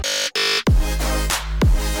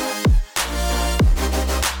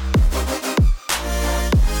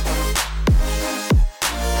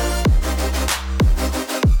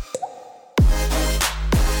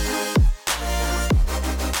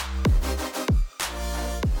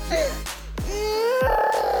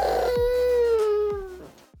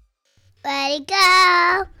it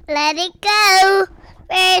go, let it go.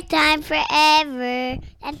 First time forever.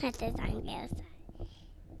 That's not the song goes.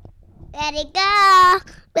 Let it go,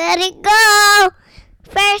 let it go.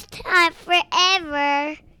 First time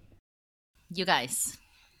forever. You guys,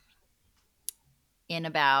 in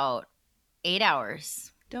about 8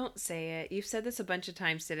 hours. Don't say it. You've said this a bunch of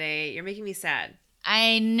times today. You're making me sad.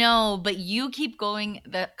 I know, but you keep going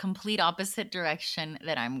the complete opposite direction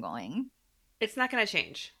that I'm going. It's not going to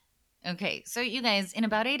change. Okay, so you guys, in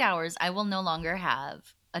about 8 hours, I will no longer have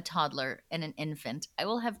a toddler and an infant. I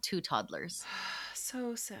will have 2 toddlers.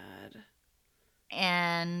 So sad.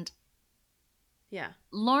 And yeah,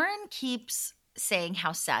 Lauren keeps saying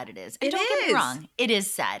how sad it is. And it don't get me is. wrong, it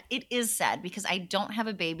is sad. It is sad because I don't have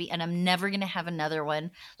a baby and I'm never going to have another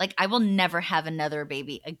one. Like, I will never have another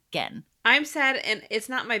baby again. I'm sad, and it's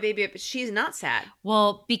not my baby, but she's not sad.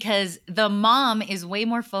 Well, because the mom is way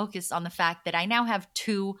more focused on the fact that I now have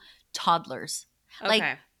 2 toddlers. Okay.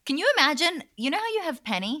 Like, can you imagine? You know how you have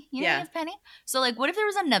Penny? You know how Yeah. you have Penny? So, like, what if there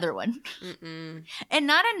was another one? Mm-mm. And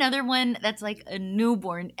not another one that's like a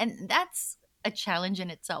newborn. And that's a challenge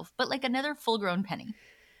in itself. But like another full-grown Penny.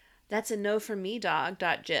 That's a no from me, dog.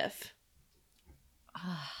 .gif.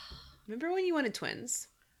 Remember when you wanted twins?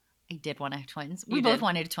 I did want to have twins. You We both did.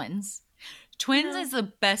 wanted twins. Twins Yeah. is the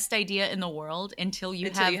best idea in the world until you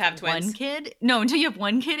Until you have twins. one kid. No, until you have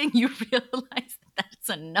one kid and you realize that's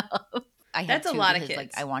enough. I had That's a 2 lot of because, like,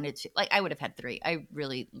 kids. I wanted to. Like, I would have had 3. I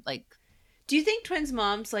really Do you think twins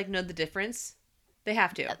moms like know the difference? They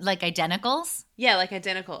have to. like identicals. Yeah, like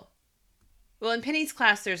identical. Well, in Penny's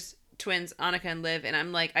class, there's twins, Annika and Liv, and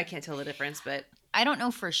I'm like, I can't tell the difference, but I don't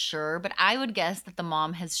know for sure, but I would guess that the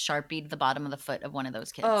mom has sharpied the bottom of the foot of one of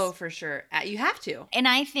those kids. oh, for sure, you have to. And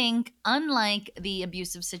I think, unlike the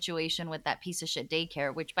abusive situation with that piece of shit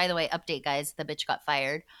daycare, which, by the way, update, guys, the bitch got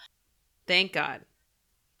fired. Thank God.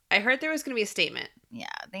 I heard there was going to be a statement. Yeah,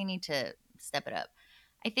 they need to step it up.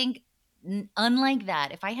 I think, unlike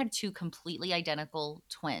that, if I had 2 completely identical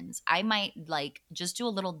twins, I might, like, just do a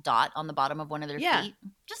little dot on the bottom of one of their Yeah. feet.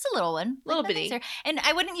 Just a little one. Little nothing bitty. serious. And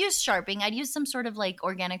I wouldn't use sharping. I'd use some sort of, like,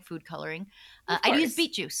 organic food coloring. Of I'd use course.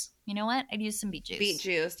 beet juice. You know what? I'd use some beet juice. Beet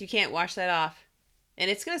juice. You can't wash that off.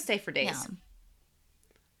 And it's going to stay for days. Yeah.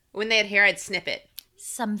 When they had hair, I'd snip it.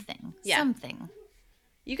 Something. Yeah. Something.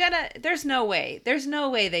 You gotta, there's no way. There's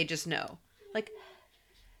no way they just know. Like,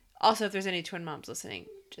 also, if there's any twin moms listening,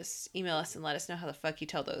 just email us and let us know how the fuck you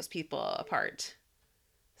tell those people apart.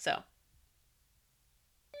 So.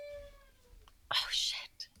 Oh,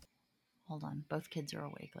 shit. Hold on. Both kids are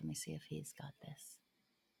awake. Let me see if he's got this.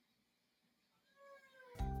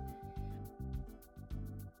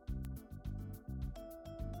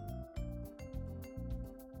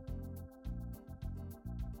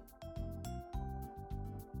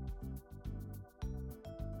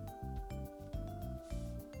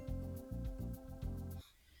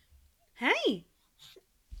 Hey.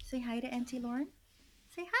 Say hi to Auntie Lauren.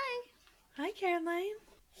 Say hi. Hi, Caroline.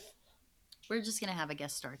 We're just going to have a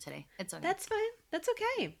guest star today. It's okay. That's fine. That's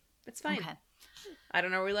okay. It's fine. Okay. I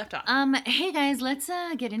don't know where we left off. Hey guys, let's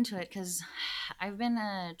get into it because I've been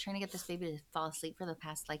trying to get this baby to fall asleep for the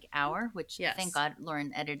past like hour, which Yes. thank God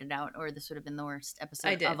Lauren edited out, or this would have been the worst episode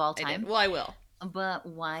I did. of all I time. did. Well, I will. But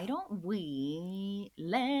why don't we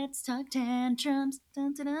let's talk tantrums?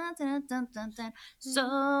 Dun, dun, dun, dun, dun, dun, dun.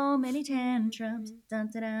 So many tantrums. Dun,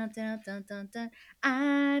 dun, dun, dun, dun, dun, dun.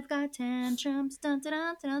 I've got tantrums. Dun, dun,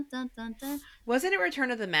 dun, dun, dun, dun, dun. Wasn't it Return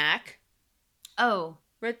of the Mac? Oh.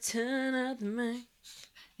 Return of the Mac.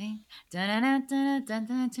 Dun, dun, dun, dun, dun,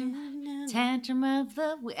 dun, dun. Tantrum of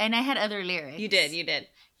the week. And I had other lyrics. You did.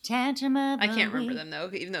 Tantrum of the I can't remember week. them, though,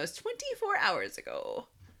 even though it was 24 hours ago.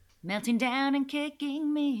 Melting down and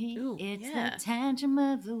kicking me. Ooh, it's yeah. the tantrum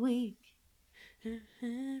of the week. Do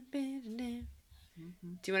you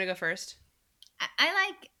want to go first?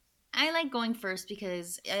 I like going first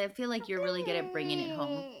because I feel like you're really good at bringing it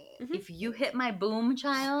home. Mhm. If you hit my boom,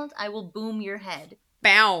 child, I will boom your head.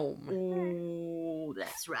 Boom. Oh,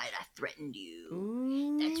 that's right. I threatened you.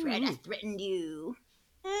 Ooh. That's right. I threatened you.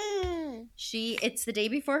 It's the day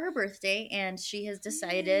before her birthday, and she has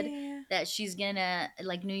decided Yeah. that she's gonna,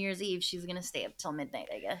 like New Year's Eve, she's gonna stay up till midnight,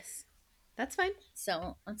 I guess. That's fine.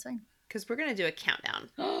 So that's fine. Because we're going to do a countdown.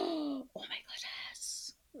 Oh my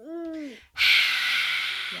goodness.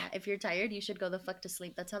 Yeah, if you're tired, you should go the fuck to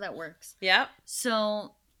sleep. That's how that works. Yep.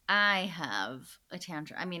 So I have a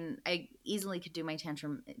tantrum. I mean, I easily could do my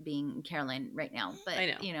tantrum being Caroline right now, but I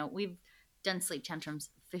know. you know, we've done sleep tantrums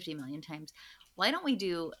 50 million times. Why don't we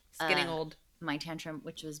do It's getting old. my tantrum,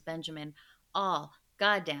 which was Benjamin, all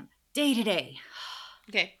goddamn day to day.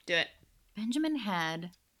 Okay, do it. Benjamin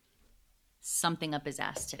had something up his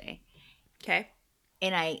ass today. Okay.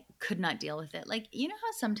 and I could not deal with it. Like, you know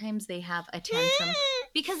how sometimes they have a tantrum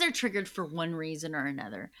because they're triggered for one reason or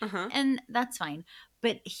another, Uh-huh. and that's fine.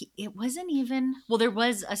 But it wasn't even, well, there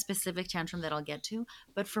was a specific tantrum that I'll get to,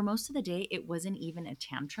 but for most of the day, it wasn't even a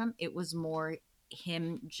tantrum. It was more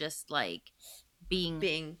him just like being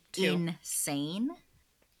Being two. insane,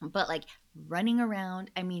 but like running around.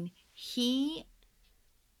 I mean,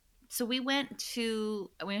 so we went to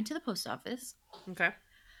the post office Okay.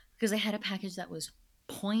 because I had a package that was zero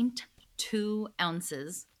point 0.2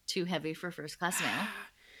 ounces too heavy for first class mail.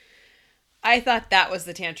 I thought that was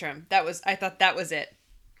the tantrum. I thought that was it.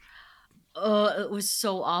 Oh, it was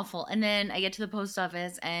so awful. And then I get to the post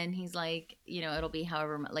office and he's like, it'll be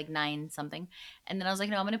however, like 9 something. And then I was like,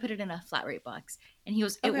 no, I'm going to put it in a flat rate box. And he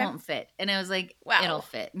goes, it Okay. won't fit. And I was like, Wow. it'll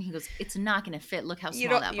fit. And he goes, it's not going to fit. Look how You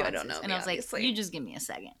small don't- that box don't is. know And me, I was obviously. like, you just give me a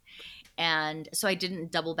second. And so I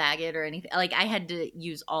didn't double bag it or anything. Like I had to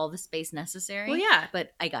use all the space necessary. Well, yeah.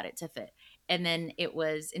 But I got it to fit. And then it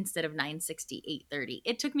was, instead of 9.60, 8.30.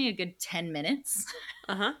 It took me a good 10 minutes.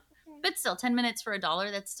 Uh-huh. But still, 10 minutes for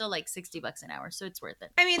 $1, that's still like $60 an hour. So it's worth it.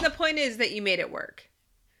 I mean, the point is that you made it work.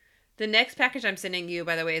 The next package I'm sending you,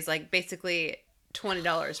 by the way, is like basically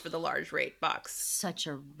 $20 for the large rate box. Such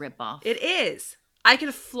a ripoff. It is. I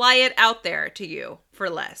could fly it out there to you for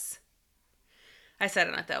less. I said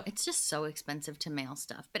it not though. It's just so expensive to mail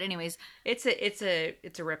stuff. But anyways, It's a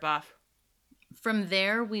ripoff. from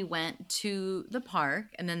there we went to the park,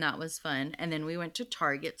 and then that was fun. And then we went to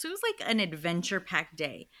Target. So it was like an adventure-packed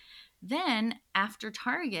day. Then after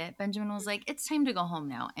Target, Benjamin was like, it's time to go home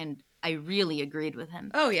now. And I really agreed with him.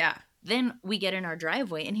 Oh yeah. Then we get in our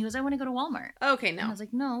driveway and he goes, I want to go to Walmart. Okay, And I no. was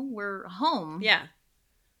like, no, we're home. Yeah.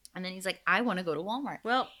 And then he's like, I want to go to Walmart.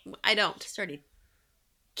 Well, I don't. Started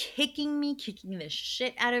kicking the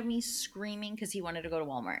shit out of me, screaming because he wanted to go to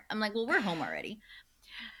Walmart. I'm like, well, we're home already.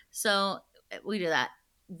 So we do that.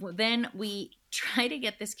 Then we try to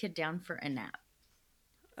get this kid down for a nap.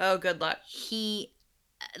 Oh, good luck. He,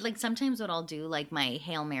 like, sometimes what I'll do, like my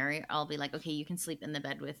Hail Mary, I'll be like, okay, you can sleep in the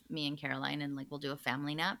bed with me and Caroline, and like we'll do a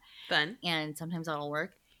family nap. Fun. And sometimes that'll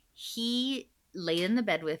work. He laid in the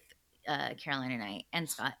bed with Caroline and I and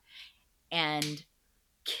Scott and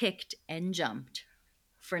kicked and jumped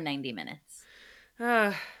for 90 minutes.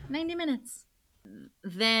 90 minutes.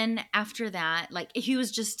 Then after that, like he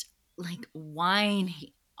was just like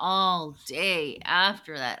whiny all day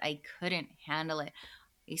after that. I couldn't handle it.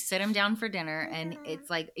 I sit him down for dinner, and it's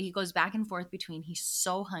like he goes back and forth between he's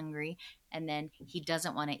so hungry and then he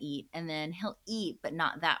doesn't want to eat, and then he'll eat but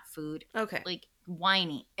not that food. Okay. Like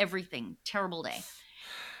whiny, everything. Terrible day.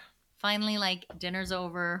 Finally, like dinner's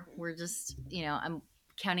over. We're just, I'm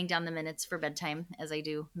counting down the minutes for bedtime, as I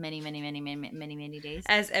do many, many, many, many, many, many days.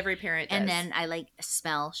 As every parent does. And then I like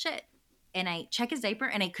smell shit, and I check his diaper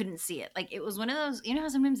and I couldn't see it. Like it was one of those, how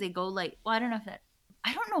sometimes they go like, well, I don't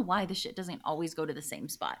know why the shit doesn't always go to the same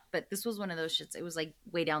spot, but this was one of those shits. It was like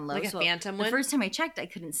way down low. Like a so phantom the one? first time I checked, I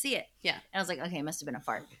couldn't see it. Yeah. And I was like, okay, it must have been a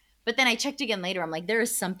fart. But then I checked again later. I'm like, there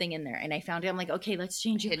is something in there. And I found it. I'm like, okay, let's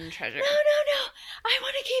change it. Hidden treasure. No. I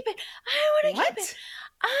want to keep it. I want to keep it.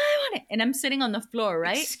 I want it. And I'm sitting on the floor,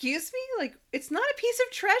 right? Excuse me? Like, it's not a piece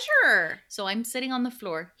of treasure. So I'm sitting on the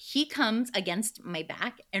floor. He comes against my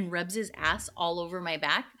back and rubs his ass all over my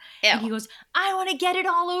back. Ew. And he goes, I want to get it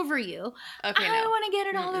all over you. Okay, I no. want to get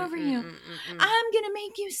it all over you. I'm going to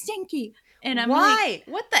make you stinky. And I'm Why?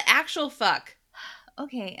 What the actual fuck?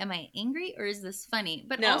 okay, am I angry or is this funny?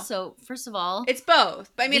 But No. also, first of all, It's both.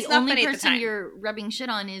 But I mean, the it's not only funny at the person time. you're rubbing shit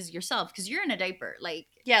on is yourself because you're in a diaper. Like,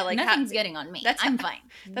 Yeah, like nothing's getting on me. that's I'm how- fine.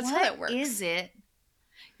 that's how What that works. is it?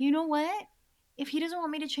 You know what? If he doesn't want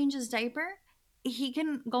me to change his diaper, he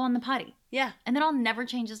can go on the potty. Yeah. And then I'll never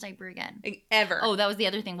change his diaper again. Ever. Oh, that was the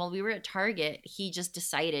other thing. While we were at Target, he just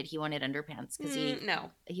decided he wanted underpants because no.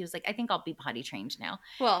 he was like, I think I'll be potty trained now.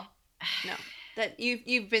 Well, no. That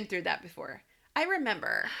you've been through that before. I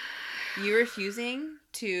remember you refusing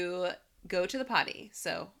to go to the potty.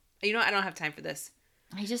 So, I don't have time for this.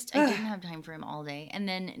 I didn't have time for him all day. And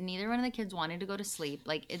then neither one of the kids wanted to go to sleep.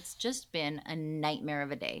 Like, it's just been a nightmare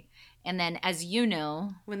of a day. And then, as you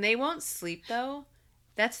know, When they won't sleep, though,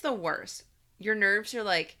 that's the worst. Your nerves are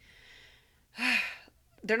like,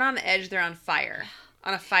 they're not on edge, they're on fire.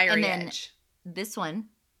 On a fiery And then- edge. this one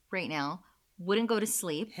right now wouldn't go to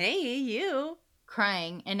sleep, Hey, you.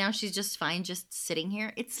 crying. And now she's just fine, just sitting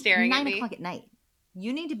here. It's Staring at 9 me. o'clock at night.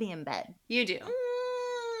 You need to be in bed. You do.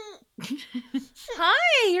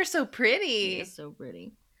 Hi, you're so pretty. She is so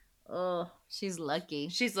pretty. Oh, she's lucky.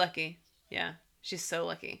 She's lucky. Yeah, she's so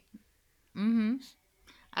lucky. Mm-hmm.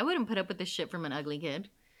 I wouldn't put up with this shit from an ugly kid.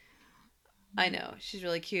 I know. She's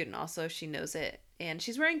really cute, and also she knows it. And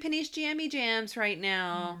she's wearing Penny's Jammy Jams right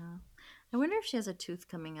now. Yeah. I wonder if she has a tooth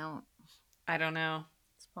coming out. I don't know.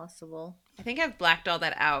 It's possible. I think I've blacked all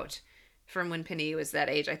that out from when Penny was that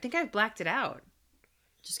age. I think I've blacked it out.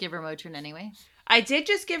 Just give her Motrin anyway. I did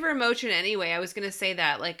just give her Motrin anyway. I was going to say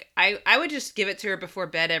that. Like, I would just give it to her before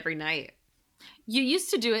bed every night. You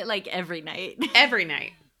used to do it like every night. Every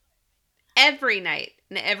night. Every night.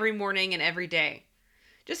 And every morning and every day.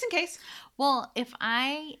 Just in case. Well, if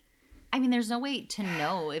I mean, there's no way to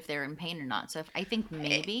know if they're in pain or not. So if I think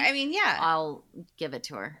maybe, I mean, yeah. I'll give it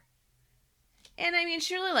to her. And I mean,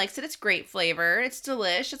 she really likes it. It's great flavor. It's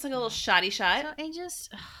delish. It's like a little shotty shot. So I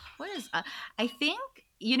just, what is, I think,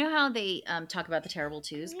 you know how they talk about the terrible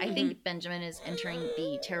twos? I think Benjamin is entering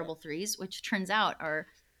the terrible threes, which turns out are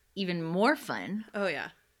even more fun Oh, yeah.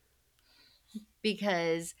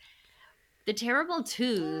 because the terrible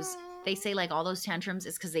twos, they say like all those tantrums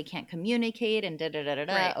is because they can't communicate and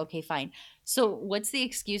da-da-da-da-da. Right. Okay, fine. So what's the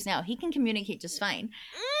excuse now? He can communicate just fine.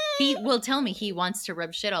 He will tell me he wants to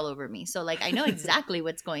rub shit all over me. So like I know exactly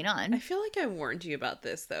what's going I on. feel like I warned you about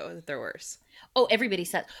this, though, that they're worse. Oh, everybody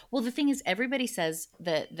says. Well, the thing is, everybody says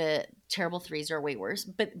that the terrible threes are way worse.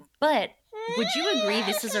 But would you agree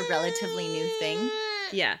this is a relatively new thing?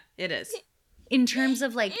 Yeah, it is. In terms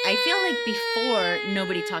of like, I feel like before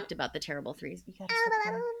nobody talked about the terrible threes. You gotta stop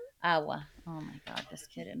crying. Awa. Oh my god, this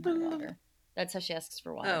kid in her water. That's how she asks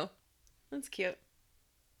for water. Oh, that's cute.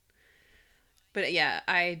 But yeah,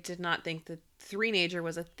 I did not think the three-nager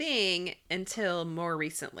was a thing until more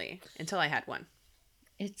recently, until I had one.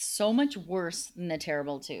 It's so much worse than the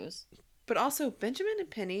terrible twos. But also, Benjamin and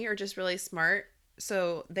Penny are just really smart.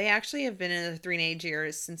 So they actually have been in the three-nager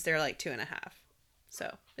years since they're like 2.5.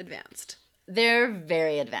 So advanced. They're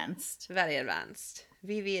very advanced. Very advanced.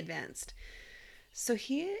 VV advanced. So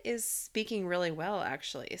he is speaking really well,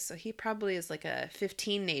 actually. So he probably is like a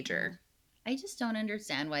 15-nager. I just don't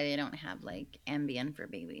understand why they don't have like Ambien for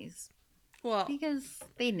babies. Well, Because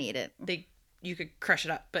they need it. you could crush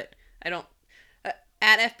it up, but I don't.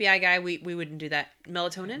 At FBI Guy, we wouldn't do that.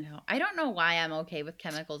 Melatonin? No, I don't know why I'm okay with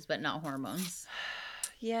chemicals but not hormones.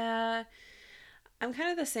 Yeah. I'm kind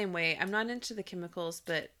of the same way. I'm not into the chemicals,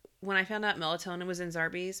 but when I found out melatonin was in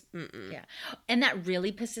Zarbee's, Yeah. And that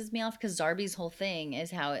really pisses me off because Zarbee's whole thing is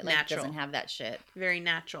how it like Natural. doesn't have that shit. Very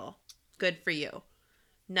natural. Good for you.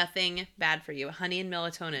 Nothing bad for you. Honey and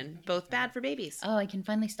melatonin, both bad for babies. Oh, I can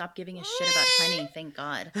finally stop giving a shit about honey. Thank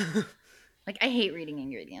God. Like, I hate reading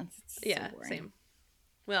ingredients. It's Yeah, so boring. same.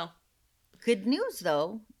 Well, Good news,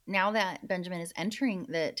 though. Now that Benjamin is entering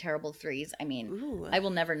the terrible threes, I mean, ooh, I will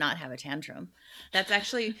never not have a tantrum. that's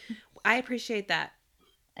actually, I appreciate that.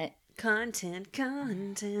 I- Content.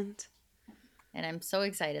 And I'm so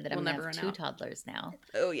excited that We'll I'm going to never have run 2 out. toddlers now.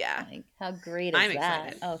 Oh, yeah. Like, how great is I'm that?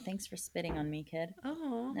 excited. Oh, thanks for spitting on me, kid.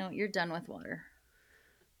 Oh, No, you're done with water.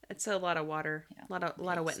 it's a lot of water. Yeah. A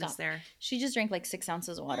lot of wetness Stop. there. She just drank like 6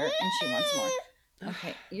 ounces of water and she wants more.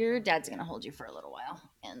 Okay, your dad's going to hold you for a little while.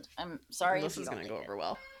 And I'm sorry This if you is don't going to like go it. over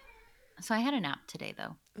well. So I had a nap today,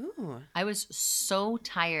 though. Ooh. I was so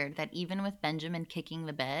tired that even with Benjamin kicking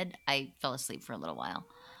the bed, I fell asleep for a little while.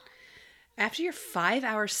 After your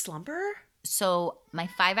 5-hour slumber? So my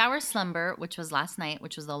 5-hour slumber, which was last night,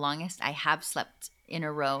 which was the longest I have slept in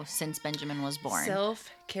a row since Benjamin was born.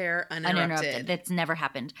 Self-care uninterrupted. That's never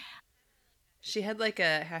happened. She had like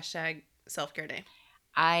a hashtag self-care day.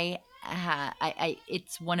 I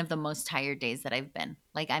it's one of the most tired days that I've been.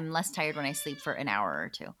 Like, I'm less tired when I sleep for an hour or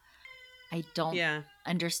 2. I don't Yeah.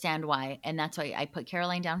 understand why, and that's why I put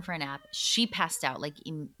Caroline down for a nap. She passed out like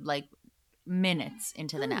minutes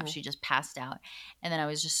into the nap. Ooh. She just passed out, and then I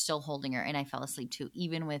was just still holding her, and I fell asleep too,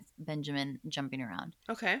 even with Benjamin jumping around.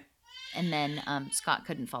 Okay. And then Scott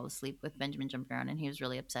couldn't fall asleep with Benjamin jumping around, and he was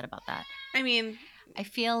really upset about that. I mean, I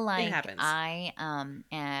feel like happens. I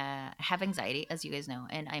have anxiety, as you guys know,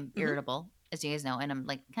 and I'm irritable, as you guys know, and I'm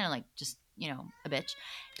like kind of like just a bitch.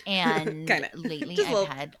 And Kinda. lately Just a I've little-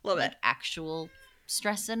 had little like bit. actual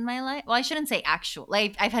stress in my life. Well, I shouldn't say actual.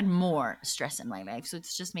 Like, I've had more stress in my life, so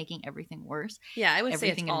it's just making everything worse. yeah, I would say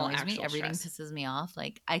Everything it's all annoys me. actual Everything stress. pisses me off.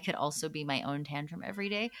 Like, I could also be my own tantrum every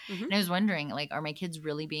day. Mhm. And I was wondering, like, are my kids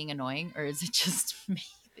really being annoying, or is it just me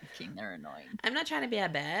thinking they're annoying? I'm not trying to be a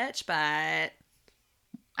bitch, but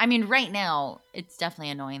I mean, right now, it's definitely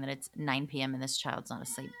annoying that it's 9 p.m. and this child's not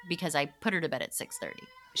asleep because I put her to bed at 6:30.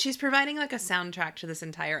 she's providing like a soundtrack to this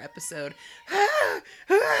entire episode.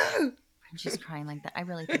 And she's crying like that. I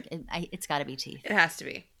really think it's got to be teeth. It has to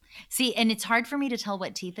be. See, and it's hard for me to tell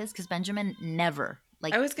what teeth is because Benjamin never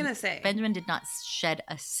Like I was gonna say, Benjamin did not shed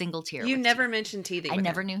a single tear. you with never teeth. mentioned teething. I with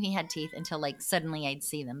never him. knew he had teeth until like suddenly I'd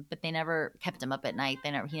see them, but they never kept him up at night.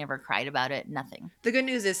 He never cried about it. Nothing. The good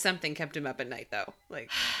news is something kept him up at night, though. Like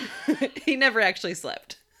he never actually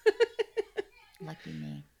slept. Lucky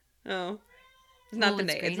me. Oh, it's not the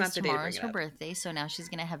What's day. great It's not is the day to tomorrow's bring it her up. birthday, so now she's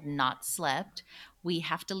gonna have not slept. We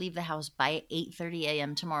have to leave the house by 8:30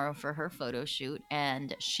 a.m. tomorrow for her photo shoot,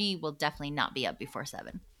 and she will definitely not be up before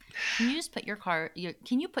 7. Can you just put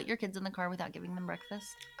can you put your kids in the car without giving them breakfast?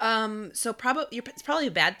 So probably it's probably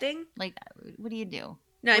a bad thing. Like, what do you do?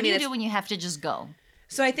 No, I What do mean you it's do when you have to just go?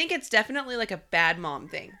 so I think it's definitely like a bad mom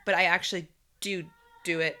thing, but I actually do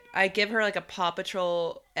it. I give her like a Paw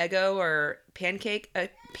Patrol Eggo or a shaped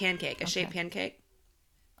pancake,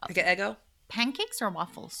 like an Eggo. Pancakes or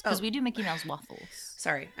waffles? Because Oh. we do Mickey Mouse waffles.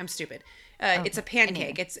 Sorry, I'm stupid. It's a Okay,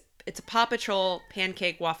 pancake. anyway. It's a Paw Patrol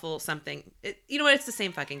pancake waffle something. You know what? It's the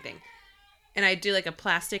same fucking thing. And I do like a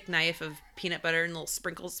plastic knife of peanut butter and little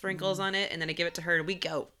sprinkles on it, and then I give it to her, and we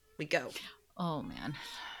go. Oh man.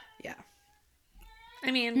 Yeah.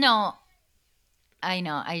 I mean, No, I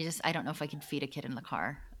know. I don't know if I could feed a kid in the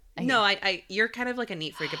car. no, you're kind of like a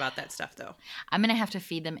neat freak about that stuff, though. I'm gonna have to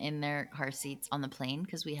feed them in their car seats on the plane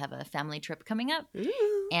because we have a family trip coming up,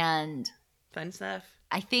 Ooh, and fun stuff.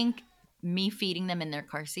 I think me feeding them in their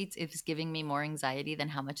car seats is giving me more anxiety than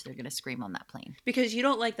how much they're gonna scream on that plane. Because you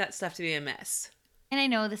don't like that stuff to be a mess. And I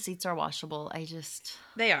know the seats are washable.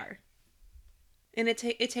 They are. And it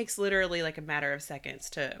takes literally like a matter of seconds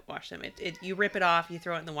to wash them. You rip it off, you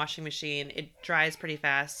throw it in the washing machine. It dries pretty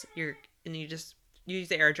fast. You just use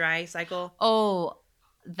the air dry cycle. Oh,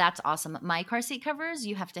 that's awesome. My car seat covers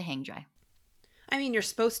you have to hang dry. I mean, you're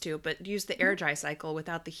supposed to, but use the air dry cycle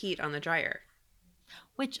without the heat on the dryer.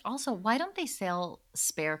 Which also, why don't they sell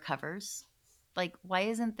spare covers? Like, why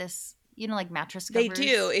isn't this, like mattress covers? They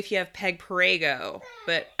do if you have Peg Perego,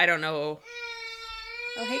 but I don't know.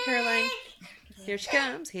 Oh, hey, Caroline. Here she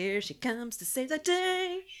comes to save the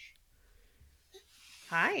day.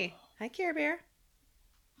 Hi, Care Bear.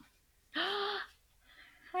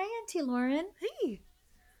 Hi, Auntie Lauren. Hey,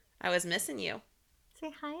 I was missing you.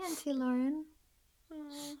 Say hi, Auntie Lauren.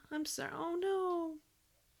 Oh, I'm sorry. Oh no,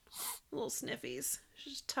 little sniffies.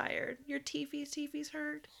 She's tired. Your teefies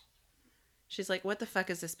hurt. She's like, what the fuck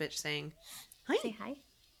is this bitch saying? Hi. Say hi.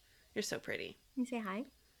 You're so pretty. You say hi.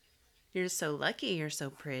 You're so lucky. You're so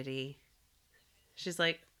pretty. She's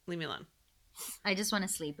like, leave me alone. I just want to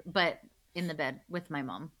sleep, but in the bed with my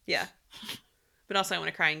mom. Yeah. But also I want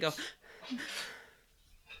to cry and go,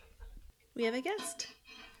 we have a guest.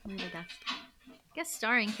 Guest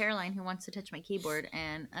starring Caroline, who wants to touch my keyboard,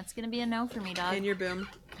 and that's going to be a no for me, dog. And your boom.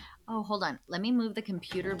 Oh, hold on. Let me move the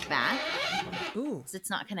computer back. Ooh. It's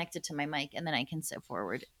not connected to my mic, and then I can sit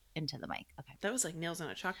forward into the mic. Okay. That was like nails on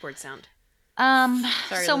a chalkboard sound.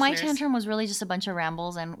 Sorry, so my listeners. tantrum was really just a bunch of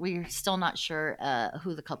rambles, and we're still not sure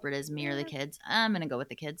who the culprit is, me or the kids. I'm going to go with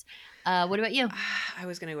the kids. What about you? I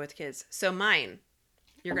was going to go with kids. So mine,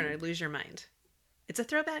 you're going to lose your mind. It's a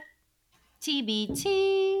throwback.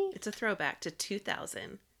 TBT. It's a throwback to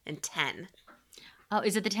 2010. Oh,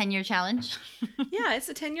 is it the 10-year challenge? Yeah, it's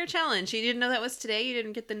a 10-year challenge. You didn't know that was today? You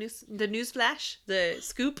didn't get the news flash? The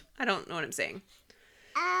scoop? I don't know what I'm saying.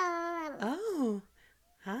 Oh,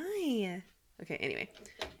 hi. Okay, anyway.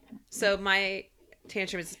 So my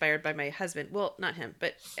tantrum is inspired by my husband. Well, not him,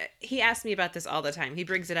 but he asks me about this all the time. He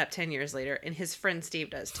brings it up 10 years later, and his friend Steve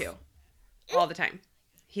does too. All the time.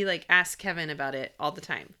 He like asks Kevin about it all the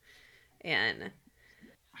time. And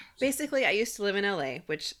basically, I used to live in LA,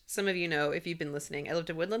 which some of you know if you've been listening. I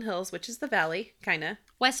lived in Woodland Hills, which is the valley, kind of.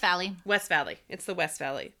 West Valley. West Valley. It's the West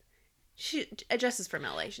Valley. Jess is from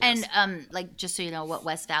LA. She knows. And like just so you know what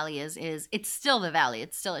West Valley is it's still the valley.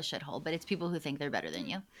 It's still a shithole, but it's people who think they're better than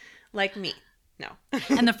you. Like me. No.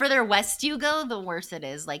 And the further west you go, the worse it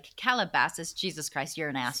is. Like Calabasas, Jesus Christ, you're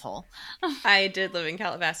an asshole. I did live in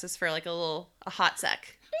Calabasas for like a hot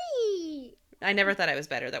sec. I never thought I was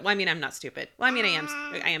better. Well, I mean, I'm not stupid. Well, I mean,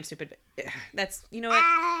 I am stupid, but that's, you know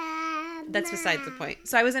what? That's besides the point.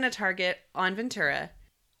 So I was in a Target on Ventura,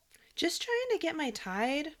 just trying to get my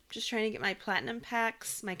Tide, just trying to get my Platinum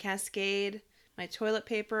Packs, my Cascade, my toilet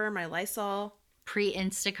paper, my Lysol.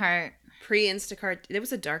 Pre-Instacart. Pre-Instacart. It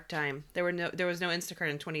was a dark time. There was no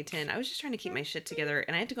Instacart in 2010. I was just trying to keep my shit together,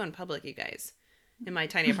 and I had to go in public, you guys, in my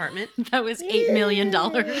tiny apartment. That was $8 million.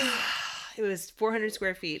 It was 400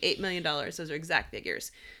 square feet, $8 million. Those are exact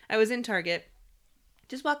figures. I was in Target,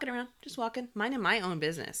 just walking around, minding my own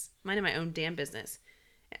business, minding my own damn business.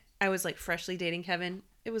 I was like freshly dating Kevin.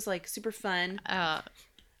 It was like super fun.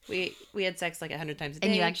 We had sex like 100 times a day.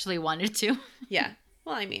 And you actually wanted to? Yeah.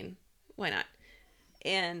 Well, I mean, why not?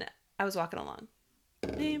 And I was walking along,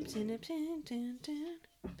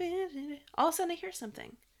 All of a sudden, I hear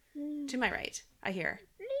something. To my right, I hear,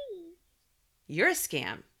 "You're a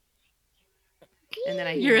scam." And then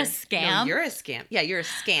I hear, You're a scam? "No, you're a scam." Yeah, you're a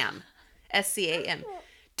scam. SCAM.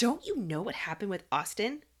 Don't you know what happened with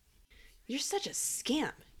Austin? You're such a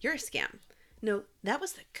scam. You're a scam. No, that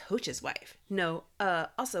was the coach's wife. No,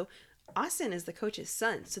 also, Austin is the coach's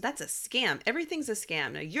son, so that's a scam. Everything's a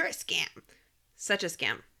scam. No, you're a scam. Such a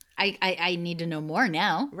scam. I need to know more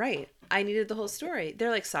now. Right. I needed the whole story.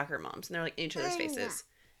 They're like soccer moms, and they're like in each other's faces.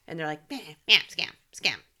 And they're like, "Bah, bah, scam,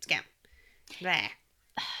 scam, scam. Blah."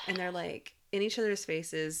 And they're like in each other's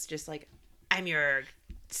faces, just like, "I'm your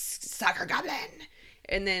soccer goblin."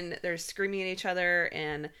 And then they're screaming at each other,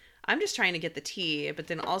 and I'm just trying to get the tea, but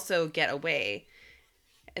then also get away.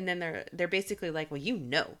 And then they're basically like, "Well, you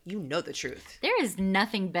know the truth." There is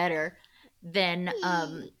nothing better than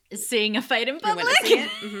seeing a fight in You're public. witnessing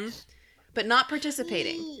it, but not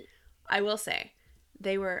participating. I will say,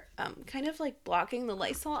 they were kind of like blocking the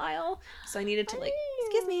Lysol aisle, so I needed to like,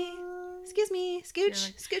 excuse me,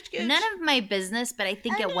 scooch, scooch. None of my business, but I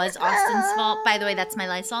think it was Austin's fault. By the way, that's my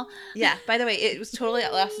Lysol. Yeah. By the way, it was totally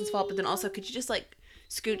Austin's fault, but then also, could you just like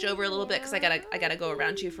scooch over a little bit, because I gotta go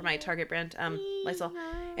around you for my Target brand Lysol.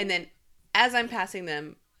 And then as I'm passing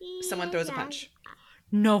them, someone throws a punch.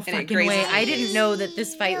 No And it fucking grazes way. me. I didn't know that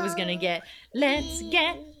this fight was gonna get. Let's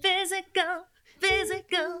get physical,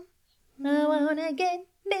 physical. I wanna get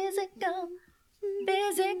physical,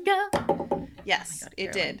 physical. Yes,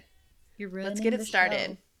 it did. You're Let's get it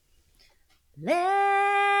started.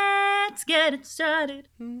 Let's get it started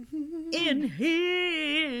in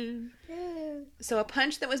here. So a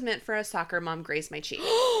punch that was meant for a soccer mom grazed my cheek,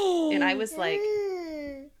 and I was like,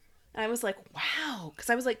 wow, because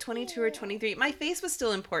I was like 22 or 23. My face was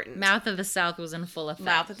still important. Mouth of the South was in full effect.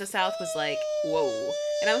 Mouth of the South was like, whoa.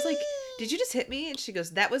 And I was like, did you just hit me? And she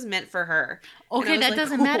goes, that was meant for her. And I Okay, was that like,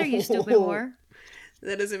 doesn't matter, you stupid whore.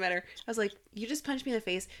 That doesn't matter. I was like, you just punched me in the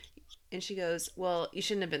face. And she goes, well, you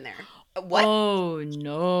shouldn't have been there. What? Oh,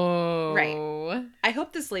 no. Right. I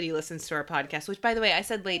hope this lady listens to our podcast, which, by the way, I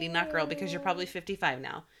said lady, not girl, because you're probably 55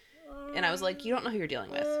 now. And I was like, you don't know who you're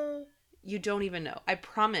dealing with. You don't even know. I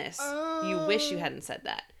promise you wish you hadn't said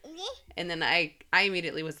that. And then I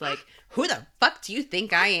immediately was like, who the fuck do you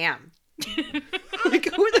think I am? Like,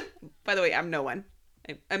 by the way, I'm no one.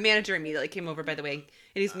 A manager immediately came over, by the way,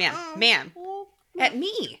 and he's, ma'am, at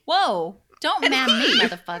me. Whoa. Don't man me,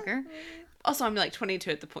 motherfucker. Also, I'm like 22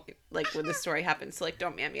 at the point, like, when this story happened, so like,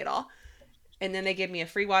 don't man me at all. And then they gave me a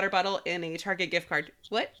free water bottle and a Target gift card.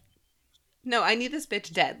 What? No, I need this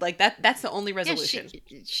bitch dead. Like, that's the only resolution.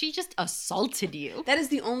 Yeah, she just assaulted you. That is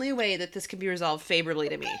the only way that this can be resolved favorably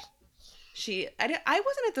to me. I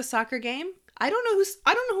wasn't at the soccer game. I don't know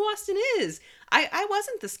who Austin is. I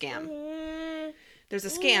wasn't the scam. There's a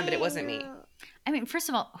scam, but it wasn't me. I mean, first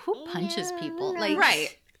of all, who punches people? Like,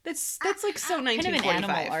 Right. That's like so What kind of 1945. an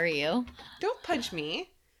animal are you? Don't punch me.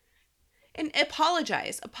 And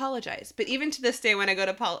apologize. But even to this day, when I go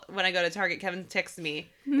to Target, Kevin texts me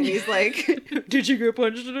and he's like, "Did you get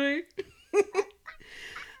punched today?"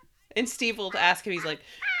 And Steve will ask him. He's like,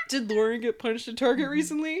 "Did Lauren get punched at Target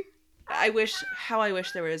recently?" I wish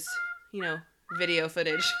there was, video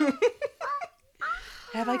footage.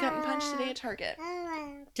 Have I gotten punched today at Target?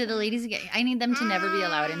 To the ladies again, I need them to never be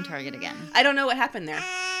allowed in Target again. I don't know what happened there.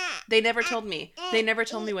 They never told me. They never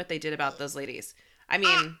told me what they did about those ladies. I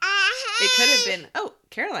mean, it could have been, oh,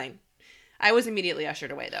 Caroline. I was immediately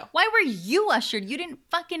ushered away, though. Why were you ushered? You didn't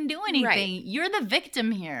fucking do anything. Right. You're the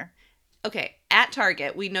victim here. Okay, at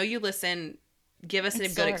Target, we know you listen. Give us a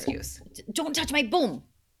good Sorry. excuse. Don't touch my boom.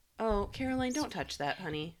 Oh, Caroline, don't touch that,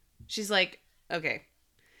 honey. She's like, okay.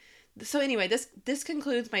 So anyway, this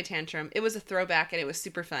concludes my tantrum. It was a throwback and it was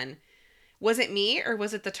super fun. Was it me or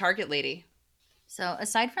was it the Target lady? So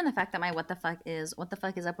aside from the fact that my what the fuck is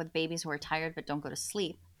up with babies who are tired but don't go to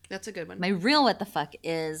sleep, That's a good one. my real what the fuck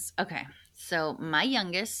is, okay, so my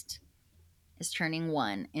youngest is turning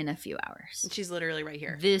 1 in a few hours. And she's literally right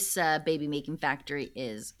here. This baby making factory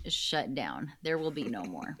is shut down. There will be no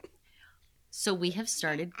more. So we have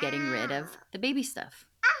started getting rid of the baby stuff.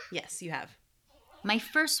 Yes, you have. My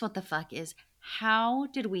first what the fuck is, how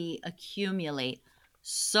did we accumulate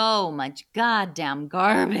so much goddamn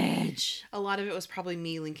garbage? A lot of it was probably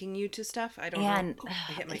me linking you to stuff. I don't And know.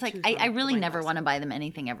 I hit my it's like, tooth I on really my never glass. want to buy them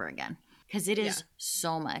anything ever again. Because it is Yeah.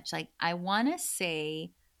 so much. Like, I want to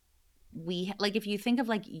say like, if you think of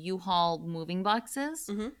like U-Haul moving boxes,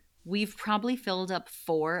 Mhm. we've probably filled up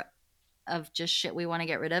 4 of just shit we want to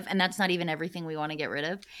get rid of. And that's not even everything we want to get rid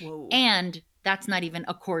of. Whoa. And that's not even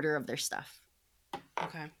a quarter of their stuff.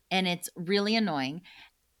 Okay. And it's really annoying.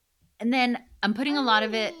 And then I'm putting a lot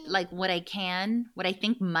of it, like what I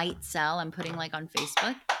think might sell, I'm putting like on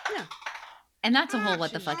Facebook. Yeah. And that's a whole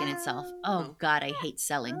what the fuck in itself. Oh God, I hate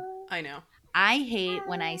selling. I know. I hate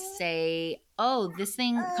when I say, oh, this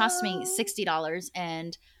thing cost me $60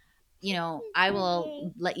 and I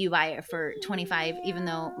will let you buy it for 25, even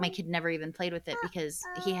though my kid never even played with it because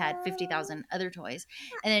he had 50,000 other toys.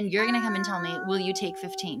 And then you're going to come and tell me, will you take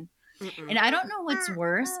 15? Mm-mm. And I don't know what's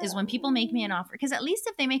worse is when people make me an offer, because at least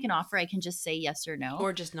if they make an offer, I can just say yes or no.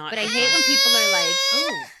 Or just not. But I hate when people are like,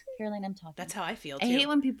 oh, Caroline, I'm talking. That's how I feel too. I hate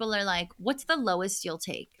when people are like, what's the lowest you'll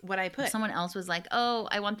take? What I put. If someone else was like, oh,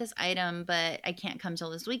 I want this item, but I can't come till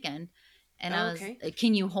this weekend. And I was okay. like,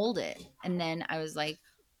 can you hold it? And then I was like,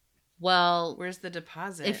 well, where's the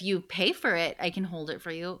deposit? If you pay for it, I can hold it for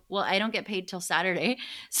you. Well, I don't get paid till Saturday.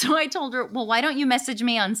 So I told her, well, why don't you message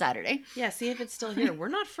me on Saturday? Yeah, see if it's still here. We're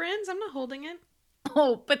not friends. I'm not holding it.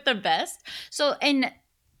 Oh, but the best. So, and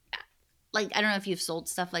like, I don't know if you've sold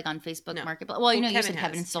stuff like on Facebook No. Marketplace. Well, you know, you said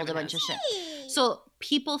Kevin Kevin sold Kevin a bunch has. of shit. So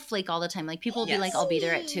people flake all the time. Like people will be like, Yes. I'll be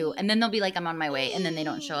there at 2. And then they'll be like, I'm on my way. And then they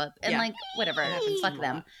don't show up. And Yeah. like, whatever. That happens Fuck to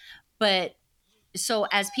them. a lot. But so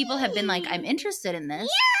as people have been like, I'm interested in this.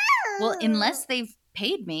 Well, unless they've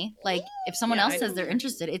paid me, like if someone Yeah, else I says don't they're care.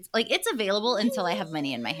 interested, it's like it's available until I have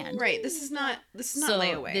money in my hand. Right. This is not So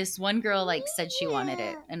layaway. this one girl like said she wanted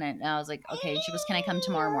it, and I was like, okay. And she goes, can I come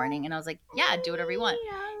tomorrow morning? And I was like, yeah, do whatever you want.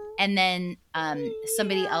 And then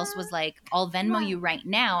somebody else was like, I'll Venmo you right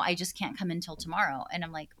now. I just can't come until tomorrow. And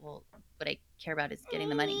I'm like, well, what I care about is getting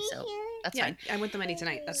the money, so that's yeah, fine. I want the money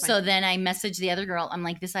tonight. That's fine. So then I messaged the other girl. I'm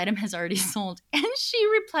like, this item has already sold. And she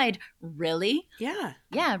replied, really? yeah.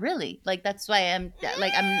 Yeah, really. Like, that's why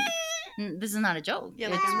this is not a joke. Yeah,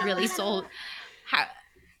 like, it's I'm not- really sold. How,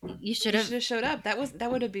 you should You have. should have showed up. That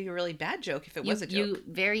would have been a really bad joke if it was a joke. You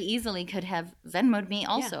very easily could have Venmo'd me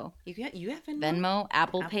also. You have Venmo. Venmo,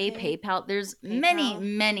 Apple Pay, Pay, PayPal. There's PayPal.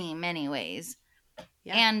 many ways.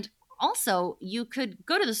 Yeah. And also, you could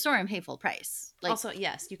go to the store and pay full price. Like, also,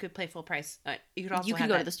 yes, you could pay full price. You could also you could have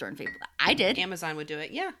go that. to the store and pay. I did. Amazon would do it.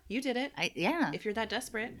 Yeah, you did it. Yeah. If you're that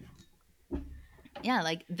desperate. Yeah,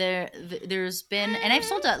 like there's been, and I've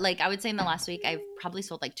sold I would say in the last week I've probably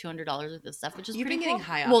sold like $200 worth of stuff, which is You've pretty been cool. getting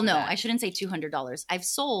high off Well, of no, that. I shouldn't say $200. I've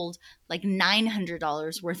sold like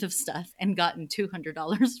 $900 worth of stuff and gotten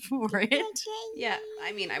 $200 for it, Yeah,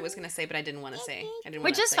 I mean, I was gonna say, but I didn't want to say. I didn't.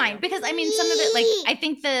 which wanna is say fine it. because I mean some of it I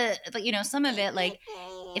think some of it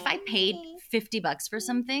if I paid $50 for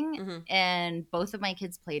something Mhm. and both of my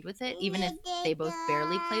kids played with it, even if they both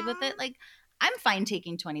barely played with it, I'm fine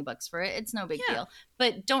taking $20 for it. It's no big Yeah. deal.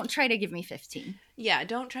 But don't try to give me 15. Yeah,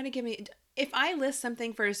 don't try to give me. If I list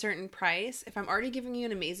something for a certain price, if I'm already giving you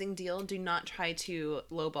an amazing deal, do not try to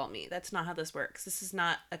lowball me. That's not how this works. This is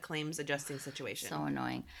not a claims adjusting situation. So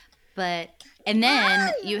annoying. And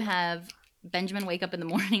then you have Benjamin wake up in the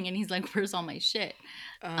morning and he's like, where's all my shit?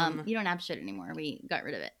 You don't have shit anymore. We got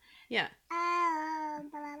rid of it. Yeah,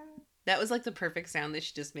 that was like the perfect sound that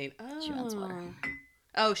she just made. Oh, She wants water.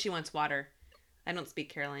 Oh, she wants water. I don't speak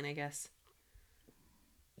Caroline, I guess.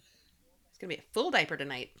 It's gonna be a full diaper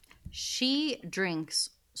tonight. She drinks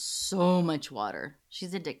so much water.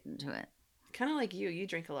 She's addicted to it. Kind of like you. You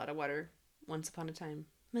drink a lot of water. Once upon a time.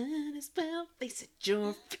 Might as well face it.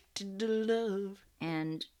 You're addicted to love.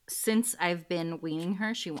 And since I've been weaning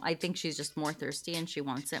her, I think she's just more thirsty and she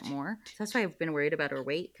wants it more. So that's why I've been worried about her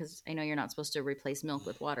weight, because I know you're not supposed to replace milk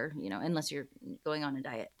with water, unless you're going on a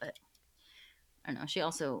diet. But I don't know. She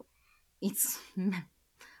also eats,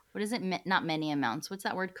 what is it? Not many amounts. What's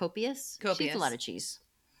that word? Copious? She eats Copious. a lot of cheese.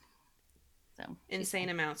 So Insane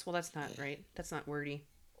amounts. Well, that's not right. That's not wordy.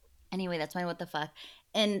 anyway, that's my what the fuck.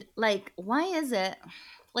 And why is it?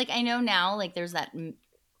 I know now, there's that,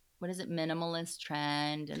 what is it, minimalist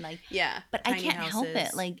trend, and Yeah. but I tiny can't help it.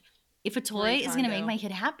 houses. If a toy is going to make condo. my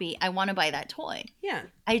kid happy, I want to buy that toy. Yeah.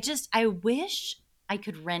 I wish I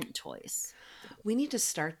could rent toys, We need to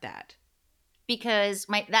start that. because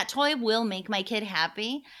that toy will make my kid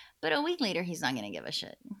happy, but a week later he's not going to give a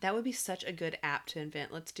shit. That would be such a good app to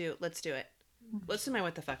invent. Let's do it. Let's do my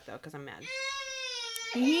what the fuck though, because I'm mad.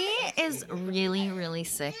 He is really, really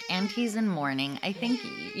sick, and he's in mourning. I think,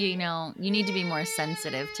 you need to be more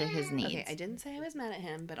sensitive to his needs. Okay, I didn't say I was mad at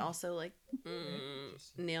him, but also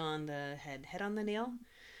nail on the head on the nail.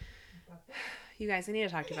 You guys, I need to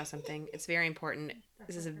talk to you about something. It's very important.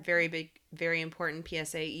 This is a very big, very important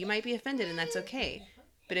PSA. You might be offended, and that's okay.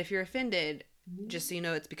 But if you're offended, just so you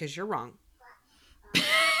know, it's because you're wrong.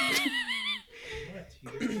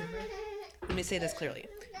 Let me say this clearly.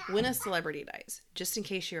 When a celebrity dies, just in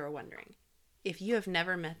case you were wondering, if you have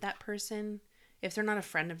never met that person, if they're not a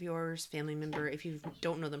friend of yours, family member, if you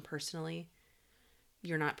don't know them personally,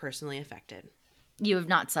 you're not personally affected. You have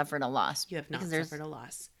not suffered a loss. You have not because suffered a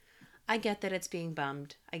loss. I get that it's being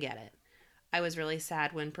bummed. I get it. I was really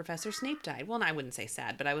sad when Professor Snape died. Well, I wouldn't say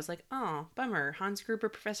sad, but I was like, oh, bummer. Hans Gruber,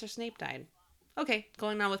 Professor Snape died. Okay,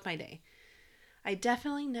 going on with my day. I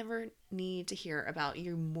definitely never need to hear about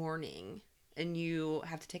your mourning and you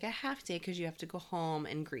have to take a half day because you have to go home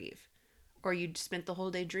and grieve. Or you spent the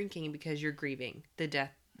whole day drinking because you're grieving the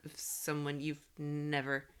death of someone you've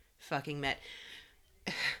never fucking met.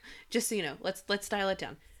 Just so you know, let's dial it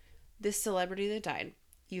down. This celebrity that died,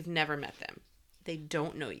 you've never met them. They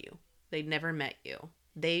don't know you. They never met you.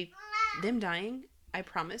 Them dying, I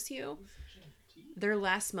promise you, their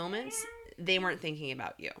last moments, they weren't thinking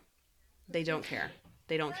about you. They don't care.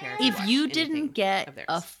 They don't care. If you watch anything didn't get of theirs.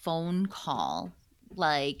 a phone call,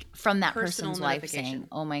 like from that Personal person's wife notification. saying,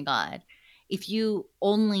 "Oh my god," if you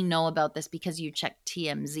only know about this because you checked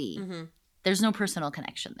TMZ, Mm-hmm. there's no personal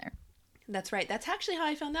connection there. That's right. That's actually how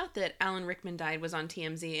I found out that Alan Rickman died, was on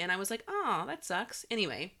TMZ, and I was like, oh, that sucks.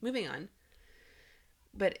 Anyway, moving on.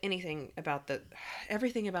 But everything about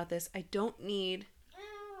this, I don't need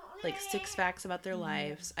like 6 facts about their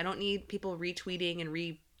lives. I don't need people retweeting and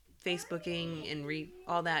re-Facebooking and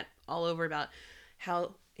all that all over about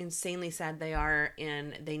how insanely sad they are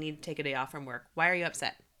and they need to take a day off from work. Why are you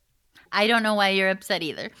upset? I don't know why you're upset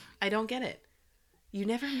either. I don't get it. You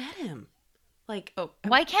never met him. Like, oh.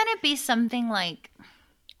 Why can't it be something like,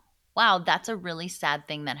 wow, that's a really sad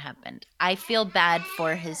thing that happened. I feel bad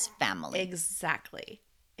for his family. Exactly.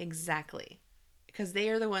 Because they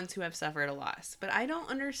are the ones who have suffered a loss. But I don't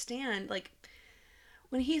understand, like,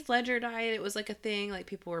 when Heath Ledger died, it was like a thing. Like,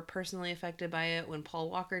 people were personally affected by it. When Paul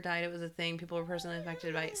Walker died, it was a thing. People were personally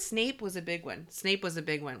affected by it. Snape was a big one.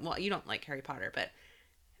 Well, you don't like Harry Potter, but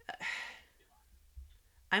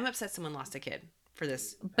I'm upset someone lost a kid for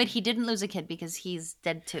this. But he didn't lose a kid because he's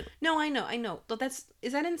dead too. No, I know. But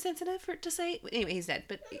is that insensitive to say? Anyway, he's dead.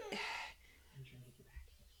 But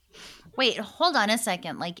Wait, hold on a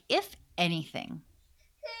second. Like, if anything,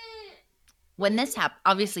 when this happened,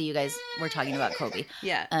 obviously you guys were talking about Kobe.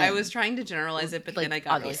 yeah, I was trying to generalize it, but like, then I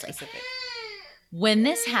got obviously. really specific. When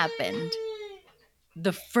this happened,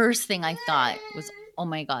 the first thing I thought was, oh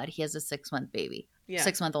my God, he has a 6-month baby. Yeah.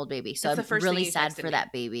 6-month-old baby. So That's the I'm first really thing you sad texted for me.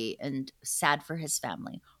 that baby and sad for his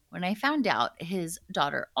family. When I found out his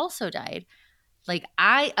daughter also died, like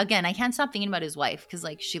I can't stop thinking about his wife because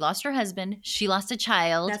like she lost her husband, she lost a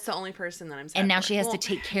child, That's the only person that I'm sad and now for. she has Well, to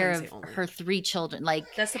take I care wouldn't of say only. her 3 children. Like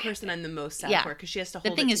That's the person I'm the most sad Yeah. for because she has to the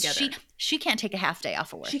hold thing it is, together. she can't take a half day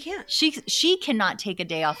off of work. She can't. She cannot take a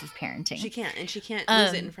day off of parenting. She can't, and she can't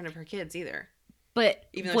lose it in front of her kids either. But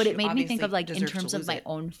Even though what she it made me think obviously of, like, in deserves to terms of lose my it.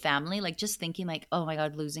 own family, like, just thinking, like, oh my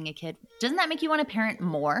God, losing a kid. Doesn't that make you want to parent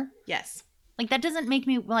more? Yes. Like, that doesn't make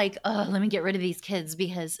me, like, oh, let me get rid of these kids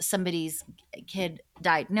because somebody's kid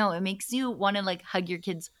died. No, it makes you want to, like, hug your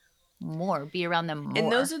kids more, be around them more.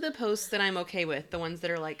 And those are the posts that I'm okay with. The ones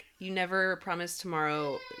that are like, you never promised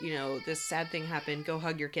tomorrow, this sad thing happened, go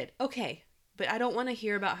hug your kid. Okay. But I don't want to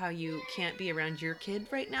hear about how you can't be around your kid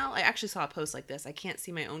right now. I actually saw a post like this. I can't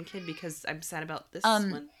see my own kid because I'm sad about this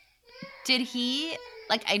one. Did he,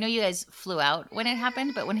 like, I know you guys flew out when it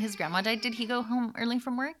happened, but when his grandma died, did he go home early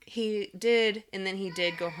from work? He did, and then he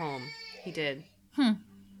did go home. He did. Hmm.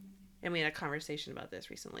 And we had a conversation about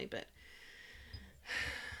this recently, but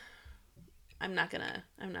I'm not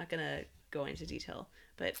gonna go into detail.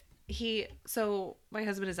 But so my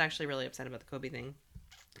husband is actually really upset about the Kobe thing.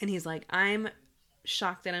 And he's like, I'm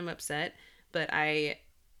shocked that I'm upset, but I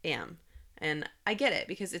am. And I get it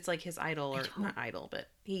because it's like his idol, or not idol, but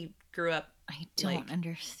he grew up I don't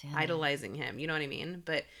understand. idolizing him. You know what I mean?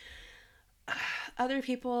 But other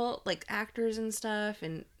people, like actors and stuff,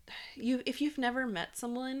 and if you've never met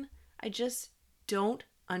someone, I just don't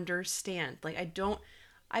understand. Like,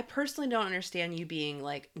 I personally don't understand you being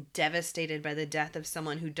like devastated by the death of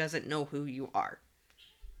someone who doesn't know who you are.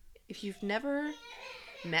 If you've never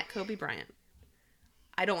met Kobe Bryant,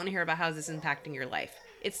 I don't want to hear about how this is impacting your life.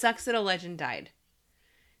 It sucks that a legend died.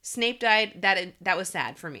 Snape died. That was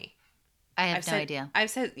sad for me. I have no idea.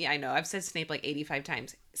 I've said Snape like 85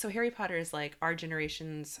 times. So Harry Potter is like our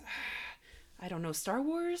generation's, I don't know, Star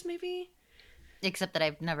Wars maybe? Except that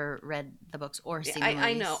I've never read the books or seen I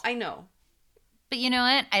the movies. I know. But you know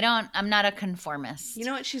what? I'm not a conformist. You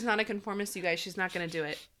know what? She's not a conformist, you guys. She's not going to do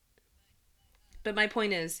it. But my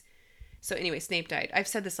point is, so anyway, Snape died. I've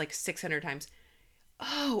said this like 600 times.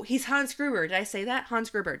 Oh, he's Hans Gruber. Did I say that? Hans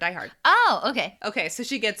Gruber, Die Hard. Oh, okay. Okay, so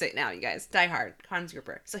she gets it now, you guys. Die Hard, Hans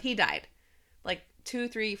Gruber. So he died like 2,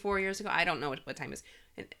 3, 4 years ago. I don't know what time it is.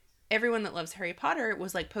 And everyone that loves Harry Potter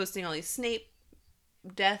was like posting all these Snape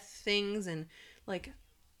death things and like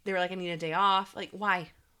They were like, I need a day off. Like,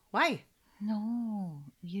 why? Why? No,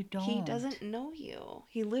 you don't. He doesn't know you.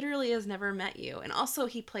 He literally has never met you. And also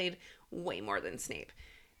he played way more than Snape.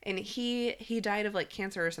 And he died of like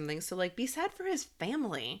cancer or something. So like be sad for his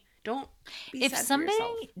family. Don't be If sad for yourself.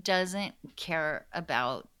 somebody doesn't care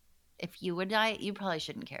about if you would die, you probably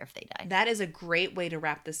shouldn't care if they die. That is a great way to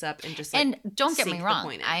wrap this up and just like And don't get me sink the wrong,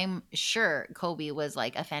 point in. I'm sure Kobe was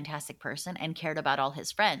like a fantastic person and cared about all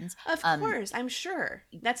his friends. Of course, I'm sure.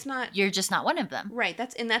 That's not You're just not one of them. right.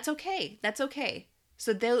 That's okay. That's okay.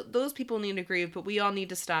 So those people need to grieve, but we all need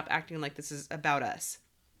to stop acting like this is about us.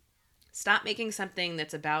 Stop making something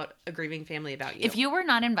that's about a grieving family about you. If you were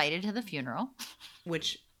not invited to the funeral,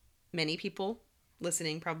 which many people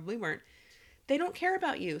listening probably weren't, they don't care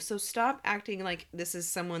about you. So stop acting like this is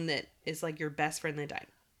someone that is like your best friend that died.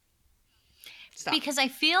 Stop. because I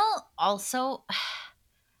feel also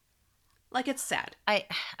Like it's sad. I'm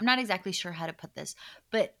not exactly sure how to put this,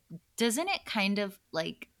 but doesn't it kind of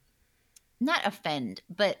like not offend,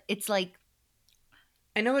 but it's like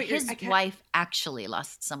I know what his wife actually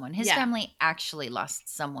lost someone. His family actually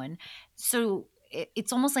lost someone. So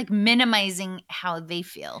it's almost like minimizing how they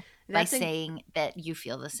feel by saying that you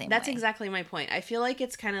feel the same way. That's exactly my point. I feel like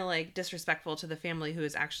it's kind of like disrespectful to the family who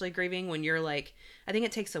is actually grieving when you're like, I think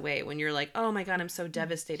it takes away when you're like, oh my God, I'm so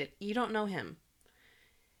devastated. You don't know him.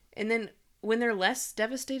 And then when they're less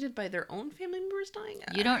devastated by their own family members dying,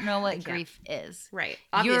 you don't know what grief is. Right.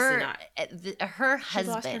 Obviously not. Her husband.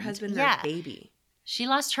 She lost her husband, their baby. She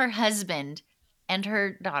lost her husband and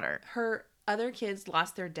her daughter. Her other kids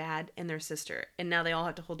lost their dad and their sister, and now they all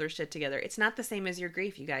have to hold their shit together. It's not the same as your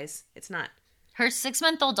grief, you guys. It's not. Her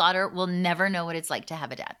 6-month-old daughter will never know what it's like to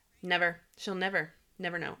have a dad. Never. She'll never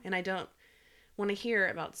know. And I don't want to hear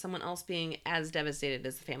about someone else being as devastated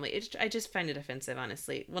as the family. I just find it offensive,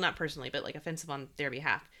 honestly. Well, not personally, but like offensive on their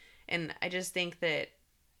behalf. And I just think that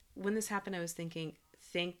when this happened, I was thinking,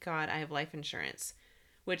 thank God I have life insurance.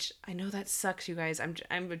 Which I know that sucks, you guys. I'm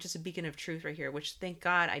just a beacon of truth right here, which thank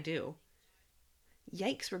God I do.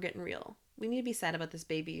 Yikes, we're getting real. We need to be sad about this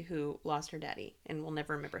baby who lost her daddy and will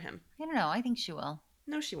never remember him. I don't know. I think she will.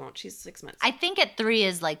 No, she won't. She's 6 months. I think at 3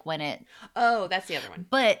 is like when it... Oh, that's the other one.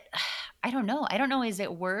 But I don't know. I don't know. Is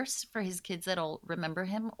it worse for his kids that'll remember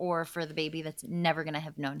him or for the baby that's never going to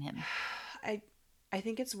have known him? I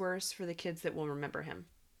think it's worse for the kids that will remember him.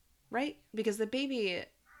 Right? Because the baby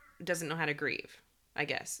doesn't know how to grieve. I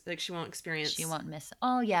guess. Like, she won't experience... She won't miss...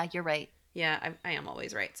 Oh, yeah, you're right. Yeah, I am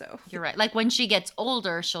always right, so... You're right. Like, when she gets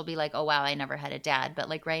older, she'll be like, oh, wow, I never had a dad. But,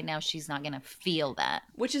 like, right now, she's not going to feel that.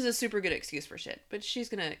 Which is a super good excuse for shit. But she's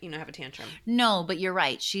going to, have a tantrum. No, but you're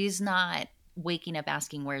right. She's not waking up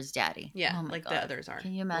asking, where's daddy? Yeah, oh my like God. the others are.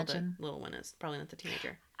 Can you imagine? Well, the little one is. Probably not the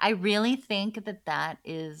teenager. I really think that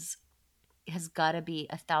has got to be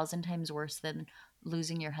 1,000 times worse than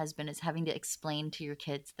losing your husband, is having to explain to your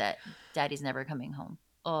kids that daddy's never coming home.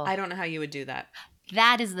 Oh, I don't know how you would do that.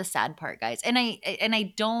 That is the sad part, guys. And I'm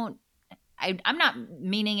not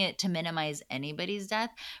meaning it to minimize anybody's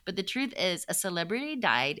death, but the truth is a celebrity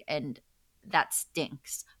died and that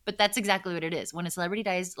stinks. But that's exactly what it is. When a celebrity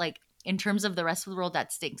dies, like in terms of the rest of the world,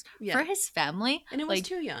 that stinks. Yeah. For his family. And it was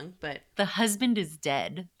too young, but... The husband is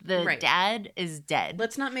dead. The dad is dead.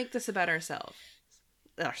 Let's not make this about ourselves.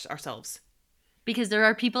 Because there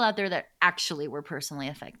are people out there that actually were personally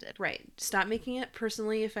affected. Right. Stop making it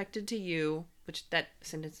personally affected to you, which that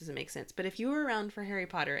sentence doesn't make sense. But if you were around for Harry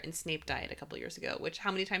Potter and Snape died a couple years ago, which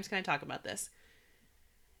how many times can I talk about this?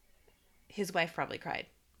 His wife probably cried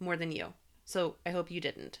more than you. So I hope you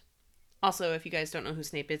didn't. Also, if you guys don't know who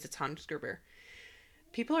Snape is, it's Hans Gruber.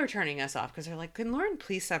 People are turning us off because they're like, can Lauren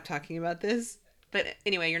please stop talking about this? But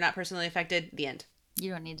anyway, you're not personally affected. The end. You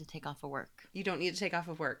don't need to take off of work. You don't need to take off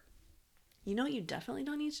of work. You know what you definitely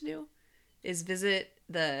don't need to do? Is visit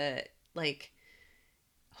the,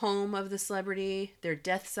 home of the celebrity, their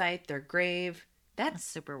death site, their grave. That's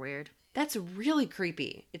super weird. That's really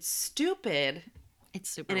creepy. It's stupid. It's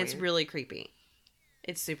super weird. And it's really creepy.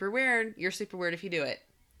 It's super weird. You're super weird if you do it.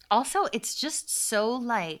 Also, it's just so,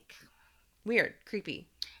 weird, creepy,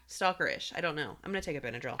 stalkerish. I don't know. I'm going to take a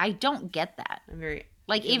Benadryl. I don't get that. I'm very...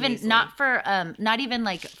 even, easily. not for, not even,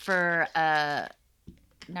 for...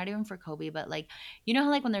 not even for Kobe, but you know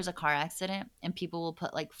how when there's a car accident and people will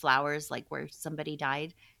put flowers where somebody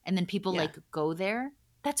died and then people go there?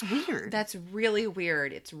 That's weird. That's really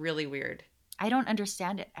weird. It's really weird. I don't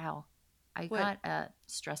understand it. Ow. I got a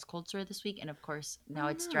stress cold sore this week and of course now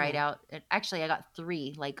it's dried out. Actually, I got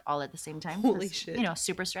 3 all at the same time. Holy shit.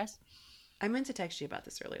 Super stressed. I meant to text you about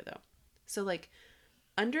this earlier though. So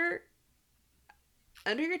under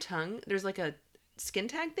your tongue, there's a skin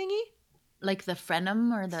tag thingy. Like the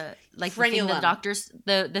frenum or the thing the Frenulum. doctors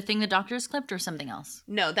the thing the doctors clipped or something else?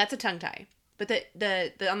 No, that's a tongue tie. But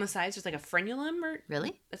the on the sides there's like a frenulum or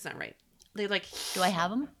Really? that's not right. They like Do I have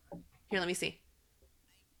them? here. Let me see.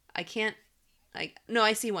 I can't. No,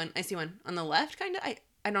 I see one. I see one on the left. Kind of.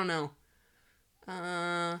 I don't know.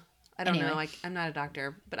 I don't know. Anyway. I'm not a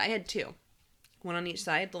doctor, but I had two. One on each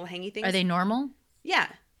side, little hangy things. Are they normal? Yeah.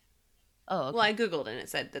 Oh, okay. Well, I googled and it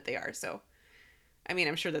said that they are. So, I mean,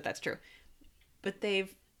 I'm sure that that's true. But they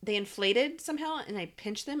inflated somehow, and I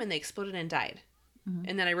pinched them, and they exploded and died. Mhm.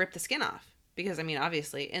 And then I ripped the skin off because I mean,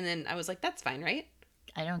 obviously. And then I was like, that's fine, right?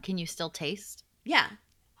 I don't. Can you still taste? Yeah.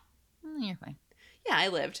 You're fine. Yeah, I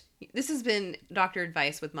lived. This has been doctor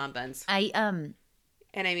advice with mom buns. I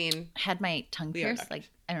And I mean, had my tongue we are pierced. doctors. Like,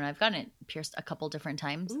 I don't know. I've gotten it pierced a couple different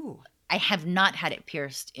times. ooh, I have not had it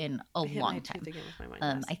pierced in a I hit my long tooth time. again with my wine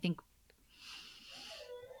glass. I think,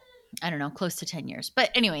 I don't know, close to 10 years. But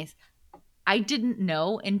anyways, I didn't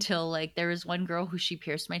know until like there was one girl who she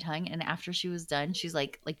pierced my tongue, and after she was done, she's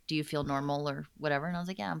like, do you feel normal or whatever? And I was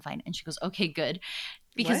like, yeah, I'm fine. And she goes, okay, good.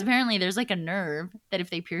 Because What? apparently there's like a nerve that if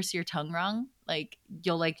they pierce your tongue wrong, like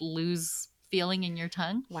you'll like lose feeling in your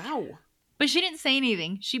tongue. Wow. But she didn't say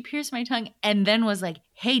anything. She pierced my tongue and then was like,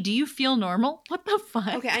 hey, do you feel normal? What the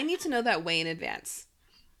fuck? Okay, I need to know that way in advance.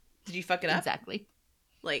 Did you fuck it up? Exactly.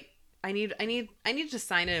 Like, I need to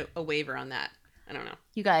sign a waiver on that. I don't know.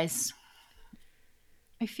 You guys,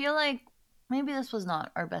 I feel like maybe this was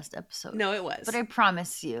not our best episode. No, it was. But I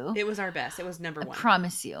promise you. It was our best. It was number I one.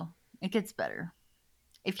 promise you. It gets better.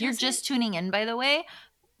 If you're Does it? just tuning in, by the way,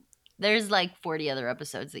 there's like 40 other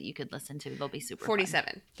episodes that you could listen to. They'll be super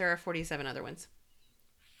 47. There are 47 other ones.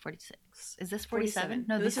 46. Is this 47? 47.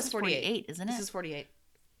 No, No, this is 48, isn't it? This is 48.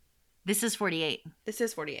 This is 48. This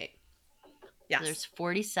is 48. Yes. So there's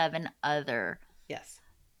 47 other. Yes.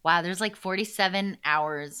 Wow, there's like 47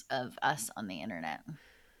 hours of us on the internet.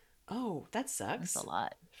 Oh, that sucks. That's a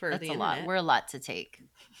lot. For That's the a lot. internet. We're a lot to take.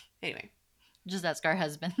 Anyway. Just ask our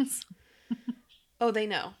husbands. Oh, they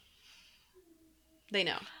know. They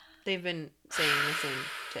know. They've been saying the same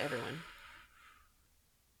to everyone.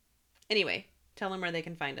 Anyway, tell them where they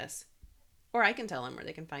can find us. Or I can tell them where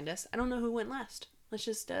they can find us. I don't know who went last. Let's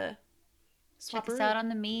just swap Check us around. out on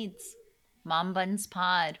the Meads. Mom Buns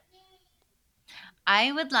Pod.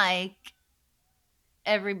 I would like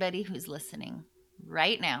everybody who's listening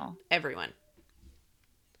right now, Everyone.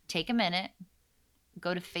 take a minute,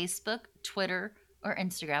 go to Facebook, Twitter, or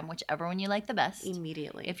Instagram, whichever one you like the best.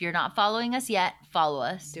 Immediately. If you're not following us yet, follow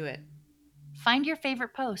us. Do it. Find your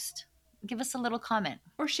favorite post. Give us a little comment.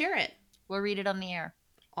 Or share it. We'll read it on the air.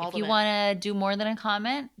 All If of you it. want to do more than a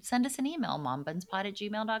comment, send us an email,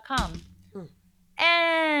 mombunspod@gmail.com. Mm.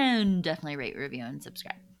 And definitely rate, review, and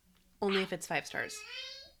subscribe. Only if it's 5 stars.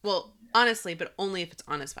 Well, honestly, but only if it's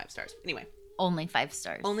honest 5 stars. Anyway, Only 5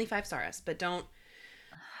 stars. only 5-star us, but don't.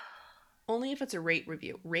 Only if it's a rate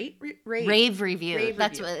review. Rave. Rave review. Rave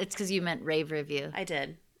That's review. what it's because you meant rave review. I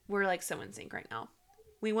did. We're like so in sync right now.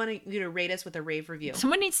 We want you to rate us with a rave review.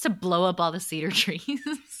 Someone needs to blow up all the cedar trees.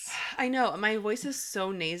 I know my voice is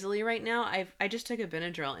so nasally right now. I just took a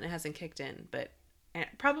Benadryl and it hasn't kicked in, but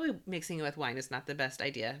probably mixing it with wine is not the best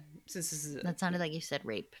idea since this is That sounded like you said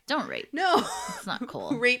rape. Don't rape. no. It's not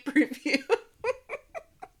cool. Rape review.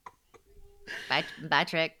 Bad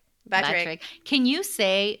trick. Patrick. Can you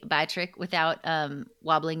say bad trick without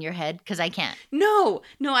wobbling your head? Because I can't. No,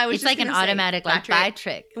 I was. It's just like an gonna say, automatic like bad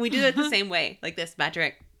trick. And we do it the same way, like this.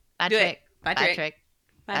 Patrick. Bad Do it. trick. Bad Bad trick. trick.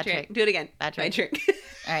 Bad Patrick. trick. Do it again. Bad Bad trick. trick.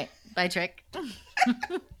 All right. Bad trick.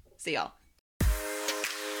 See y'all.